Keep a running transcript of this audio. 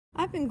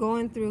I've been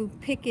going through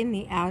picking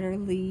the outer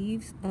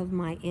leaves of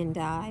my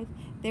endive.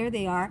 There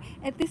they are.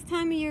 At this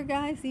time of year,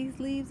 guys, these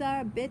leaves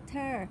are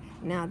bitter.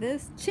 Now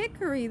this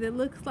chicory that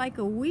looks like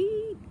a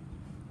weed,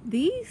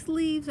 these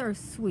leaves are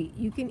sweet.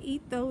 You can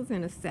eat those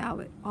in a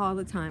salad all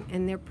the time,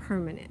 and they're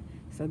permanent.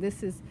 So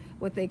this is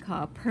what they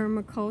call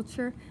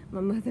permaculture.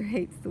 My mother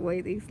hates the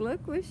way these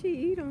look, but she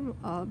eats them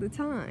all the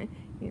time.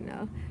 You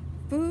know,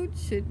 food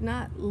should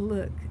not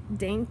look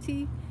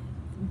dainty.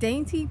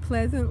 Dainty,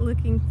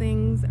 pleasant-looking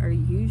things are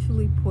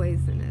usually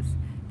poisonous.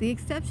 The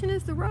exception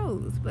is the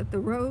rose, but the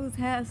rose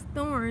has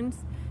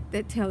thorns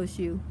that tells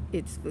you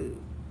it's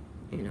food.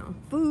 You know,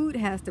 food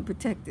has to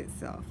protect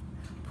itself.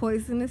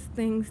 Poisonous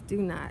things do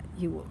not.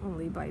 You will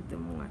only bite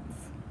them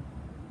once.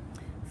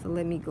 So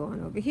let me go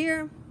on over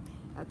here.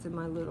 That's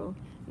my little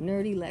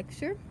nerdy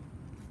lecture.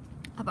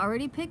 I've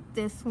already picked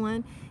this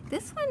one.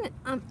 This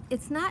one,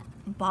 it's not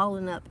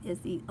balling up as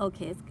the,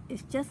 okay,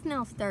 it's just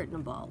now starting to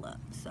ball up.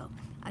 So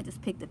I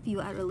just picked a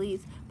few outer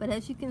leaves. But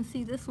as you can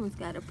see, this one's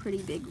got a pretty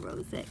big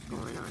rosette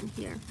going on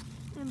here.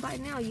 And by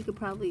now you could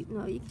probably,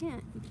 no, you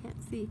can't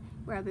see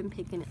where I've been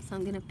picking it. So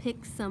I'm gonna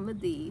pick some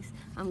of these.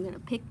 I'm gonna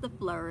pick the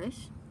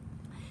flourish.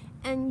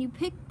 And you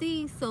pick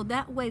these so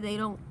that way they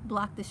don't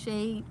block the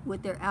shade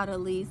with their outer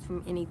leaves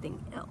from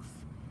anything else.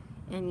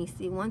 And you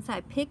see, once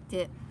I picked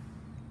it,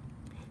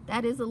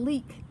 that is a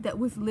leek that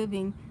was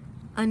living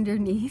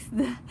underneath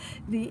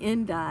the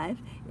endive.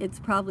 It's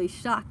probably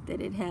shocked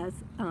that it has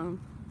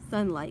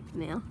sunlight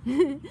now.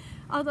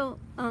 Although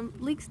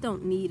leeks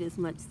don't need as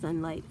much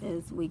sunlight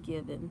as we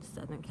give in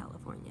Southern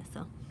California.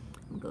 So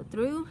I'm gonna go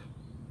through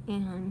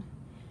and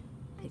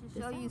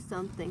show you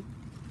something.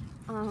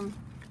 Let me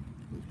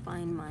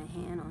find my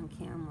hand on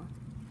camera.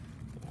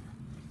 Yeah.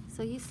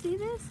 So you see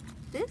this?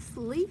 This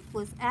leaf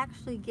was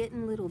actually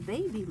getting little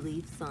baby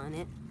leaves on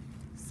it.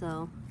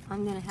 So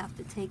I'm gonna have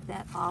to take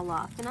that all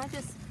off, and I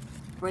just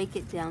break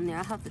it down there.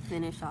 I have to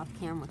finish off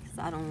camera because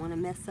I don't want to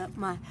mess up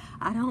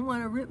I don't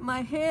want to rip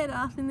my head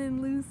off and then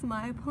lose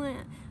my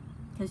plant.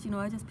 Because, you know,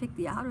 I just picked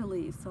the outer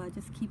leaves, so I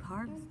just keep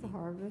harvesting. Here's the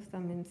harvest.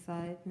 I'm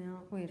inside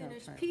now. Wait,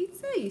 finished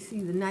pizza. You see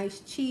the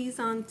nice cheese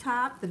on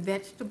top. The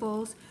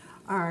vegetables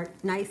are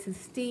nice and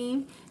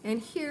steamed.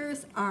 And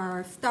here's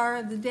our star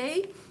of the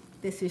day.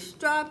 This is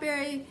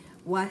strawberry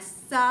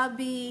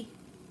wasabi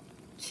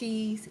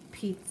cheese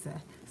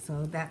pizza.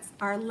 So that's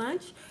our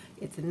lunch.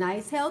 It's a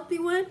nice healthy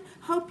one.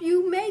 Hope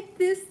you make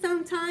this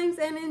sometimes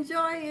and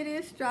enjoy. It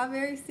is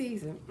strawberry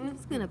season. I'm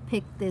just gonna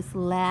pick this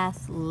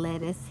last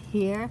lettuce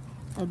here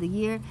of the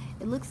year.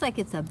 It looks like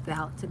it's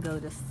about to go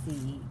to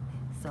seed.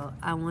 So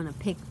I wanna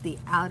pick the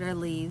outer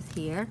leaves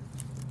here.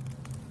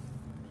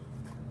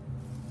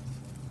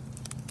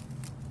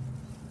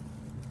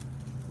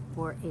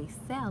 For a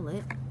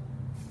salad.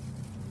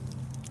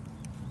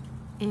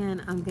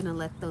 And I'm gonna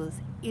let those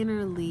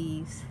inner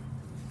leaves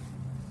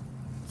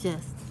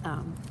just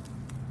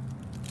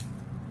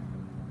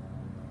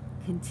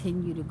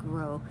continue to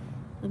grow.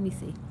 Let me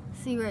see.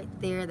 See right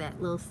there,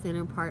 that little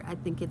center part? I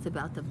think it's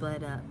about to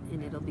bud up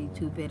and it'll be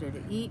too bitter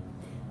to eat.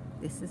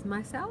 This is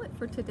my salad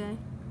for today.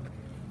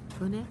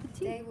 Bon appetit.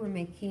 Today we're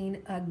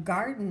making a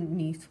garden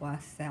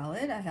niçoise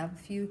salad. I have a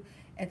few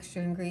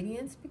extra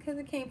ingredients because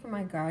it came from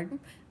my garden,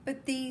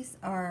 but these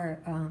are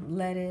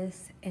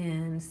lettuce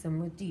and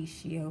some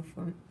radicchio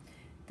from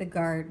the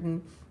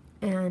garden.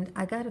 And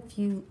I got a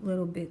few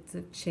little bits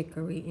of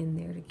chicory in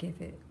there to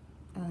give it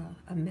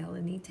a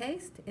melony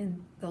taste.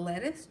 And the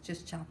lettuce,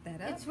 just chop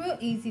that up. It's real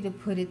easy to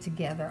put it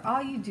together.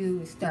 All you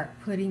do is start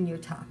putting your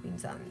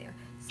toppings on there.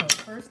 So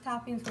first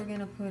toppings we're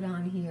gonna put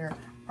on here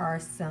are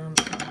some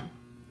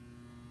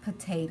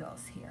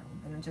potatoes here.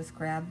 We're gonna just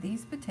grab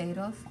these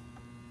potatoes.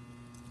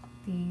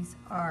 These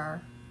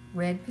are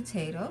red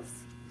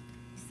potatoes.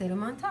 Set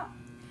them on top.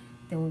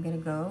 Then we're gonna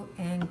go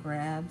and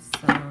grab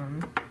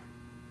some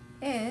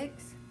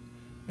eggs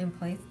and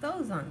place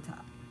those on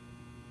top.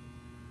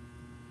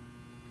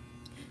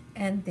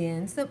 And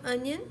then some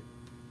onion.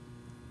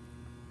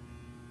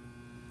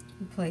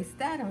 And place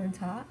that on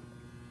top.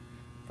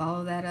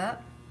 Follow that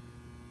up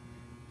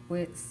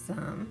with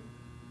some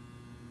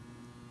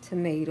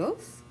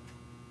tomatoes.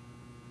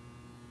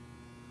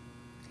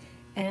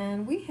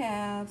 And we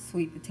have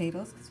sweet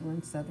potatoes because we're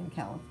in Southern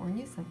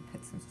California, so I'm going to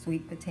put some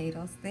sweet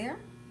potatoes there.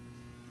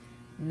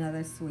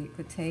 Another sweet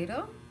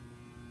potato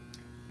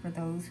for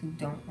those who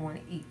don't want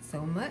to eat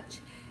so much.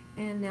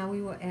 And now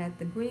we will add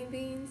the green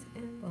beans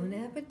and bon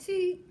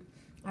appetit.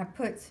 I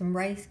put some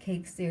rice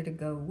cakes there to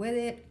go with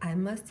it. I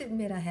must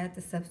admit I had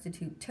to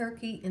substitute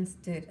turkey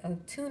instead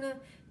of tuna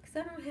because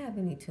I don't have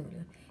any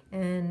tuna.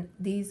 And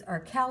these are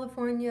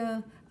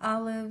California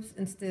olives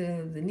instead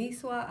of the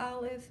niçoise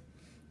olives.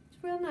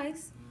 It's real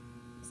nice.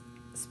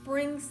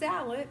 Spring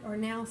salad, or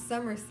now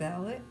summer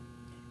salad.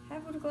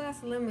 Have it with a glass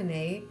of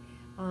lemonade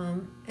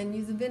and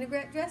use a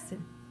vinaigrette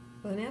dressing.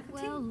 Bon appetit.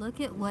 Well, look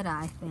at what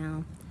I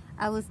found.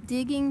 I was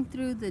digging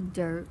through the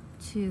dirt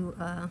to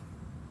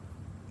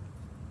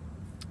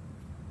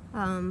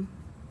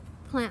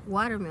plant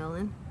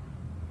watermelon,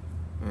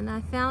 and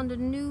I found a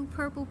new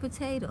purple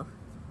potato.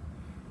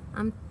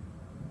 I'm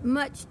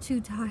much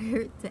too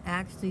tired to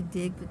actually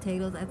dig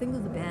potatoes. I think it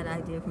was a bad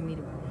idea for me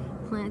to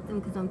plant them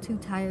because I'm too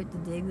tired to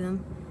dig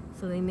them.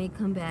 So they may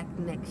come back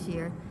next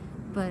year.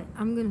 But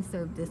I'm gonna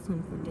serve this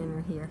one for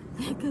dinner here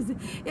because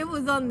it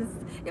was on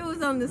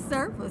the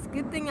surface.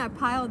 Good thing I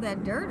piled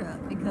that dirt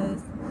up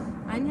because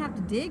I didn't have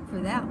to dig for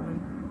that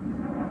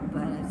one.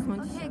 But I just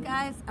want to show you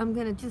guys, I'm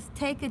gonna just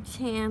take a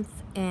chance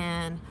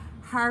and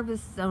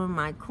harvest some of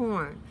my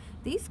corn.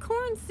 These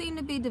corns seem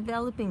to be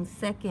developing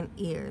second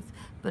ears,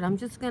 but I'm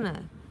just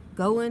gonna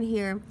go in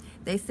here.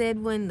 They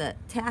said when the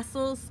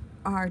tassels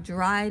are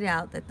dried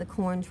out that the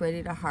corn's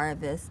ready to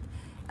harvest.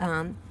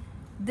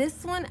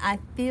 This one, I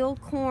feel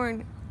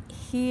corn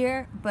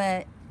here,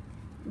 but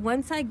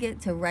once I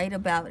get to right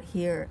about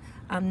here,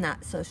 I'm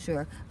not so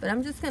sure. But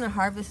I'm just gonna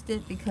harvest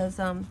it because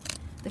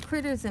the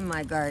critters in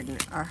my garden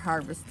are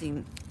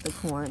harvesting the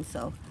corn,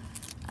 so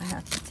I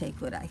have to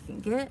take what I can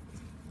get.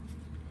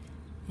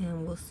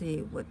 And we'll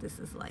see what this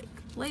is like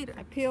later.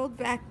 I peeled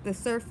back the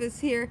surface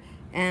here,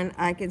 and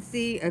I can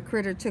see a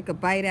critter took a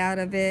bite out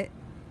of it,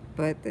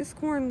 but this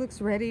corn looks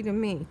ready to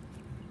me.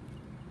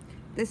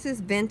 This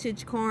is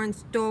vintage corn.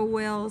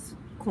 Stowell's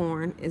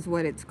corn is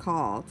what it's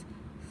called.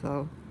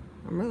 So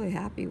I'm really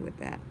happy with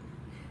that.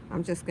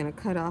 I'm just gonna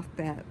cut off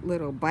that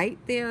little bite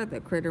there.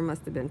 The critter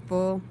must have been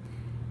full.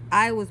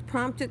 I was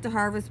prompted to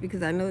harvest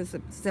because I noticed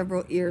that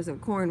several ears of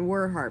corn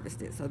were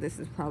harvested. So this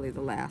is probably the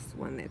last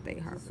one that they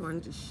harvested. Just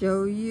wanted to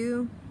show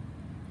you.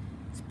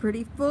 It's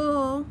pretty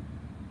full.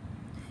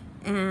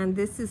 And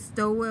this is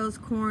Stowell's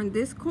corn.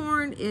 This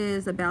corn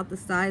is about the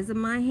size of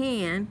my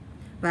hand,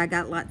 but I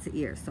got lots of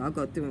ears, so I'll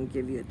go through and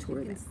give you a tour.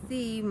 You can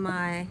see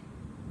my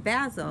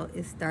basil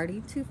is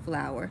starting to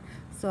flower,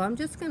 so I'm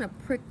just gonna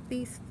prick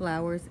these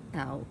flowers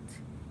out.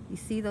 You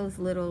see those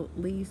little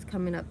leaves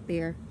coming up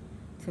there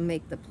to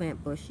make the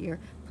plant bushier.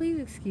 Please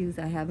excuse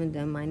I haven't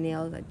done my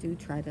nails. I do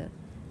try to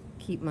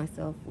keep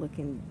myself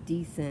looking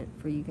decent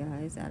for you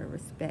guys out of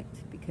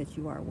respect because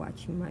you are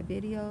watching my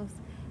videos,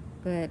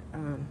 but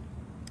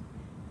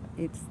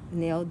it's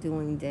nail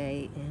doing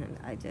day, and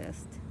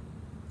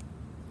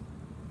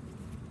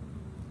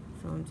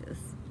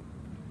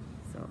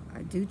so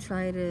I do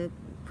try to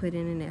put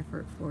in an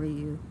effort for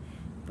you,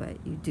 but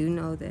you do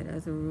know that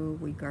as a rule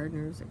we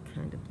gardeners are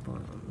kind of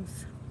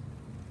bums.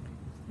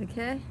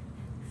 Okay,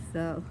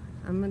 so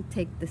I'm going to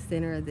take the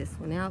center of this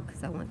one out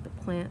because I want the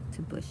plant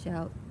to bush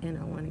out and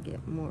I want to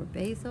get more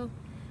basil.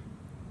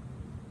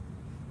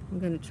 I'm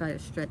going to try to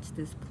stretch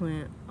this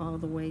plant all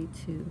the way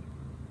to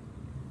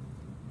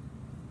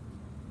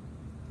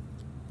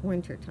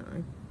winter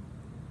time.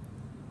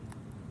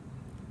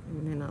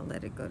 And then I'll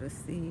let it go to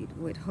seed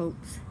with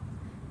hopes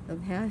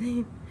of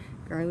having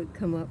garlic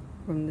come up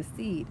from the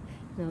seed.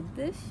 Now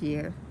this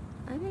year,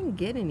 I didn't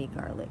get any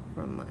garlic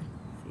from my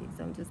seeds.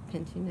 I'm just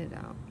pinching it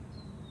out.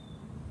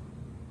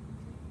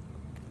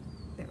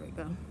 There we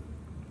go.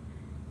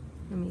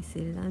 Let me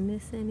see, did I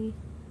miss any?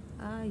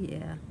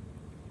 Yeah,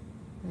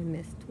 I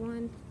missed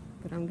one,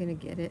 but I'm gonna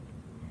get it.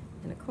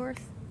 And of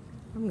course,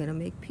 I'm gonna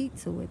make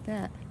pizza with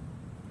that.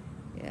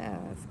 Yeah,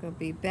 it's gonna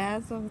be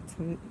basil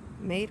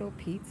tomato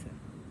pizza.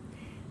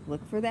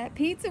 Look for that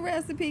pizza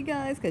recipe,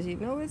 guys, because you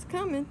know it's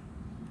coming.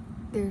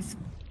 There's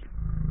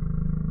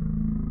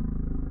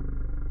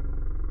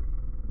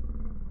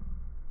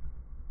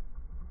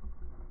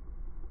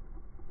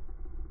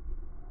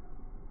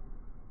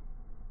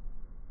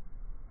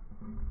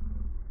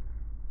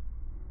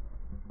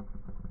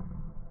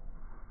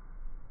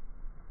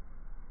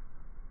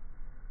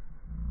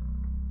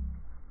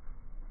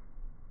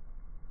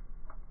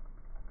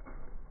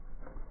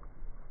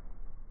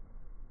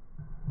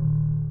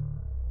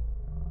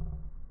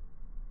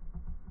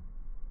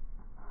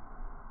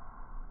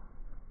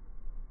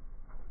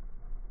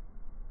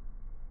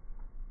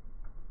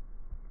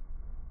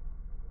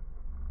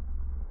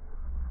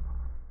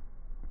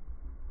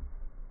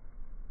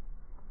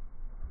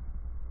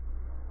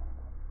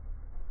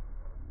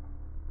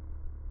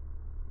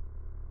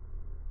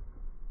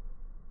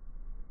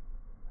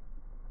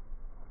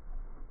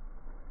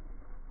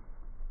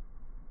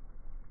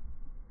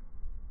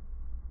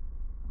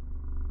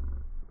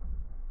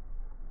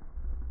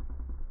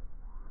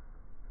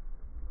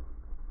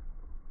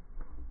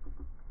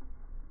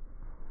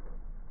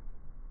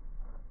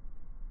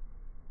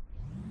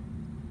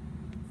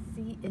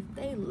see if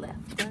they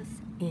left us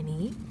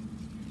any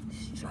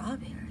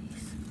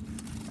strawberries.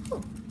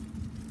 Oh,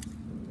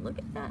 look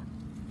at that.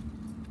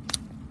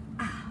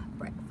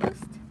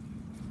 Breakfast.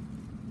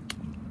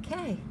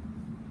 Okay.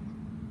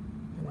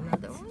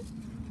 Another one.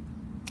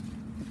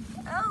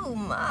 Oh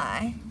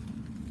my.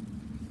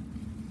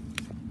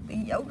 The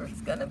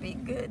yogurt's gonna be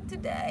good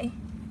today.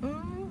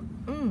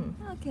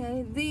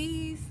 Okay,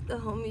 these the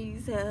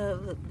homies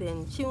have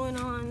been chewing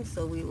on,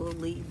 so we will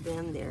leave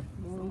them there.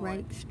 More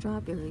ripe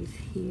strawberries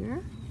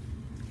here.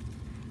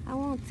 I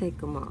won't take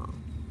them all.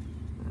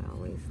 I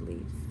always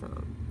leave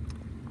some.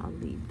 I'll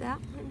leave that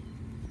one,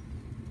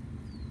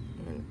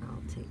 and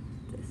I'll take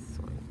this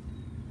one.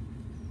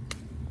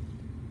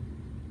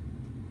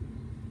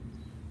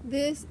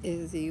 This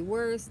is the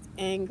worst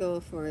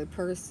angle for a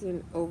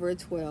person over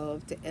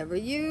 12 to ever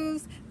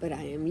use, but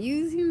I am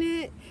using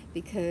it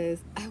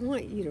because I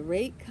want you to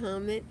rate,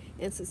 comment,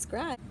 and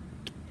subscribe,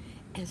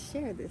 and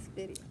share this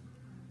video.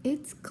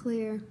 It's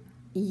clear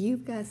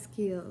you've got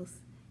skills,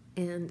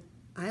 and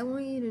I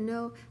want you to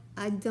know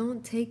I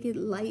don't take it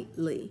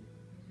lightly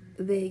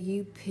that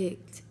you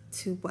picked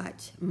to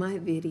watch my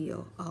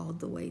video all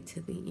the way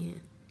to the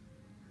end.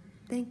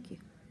 Thank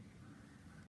you.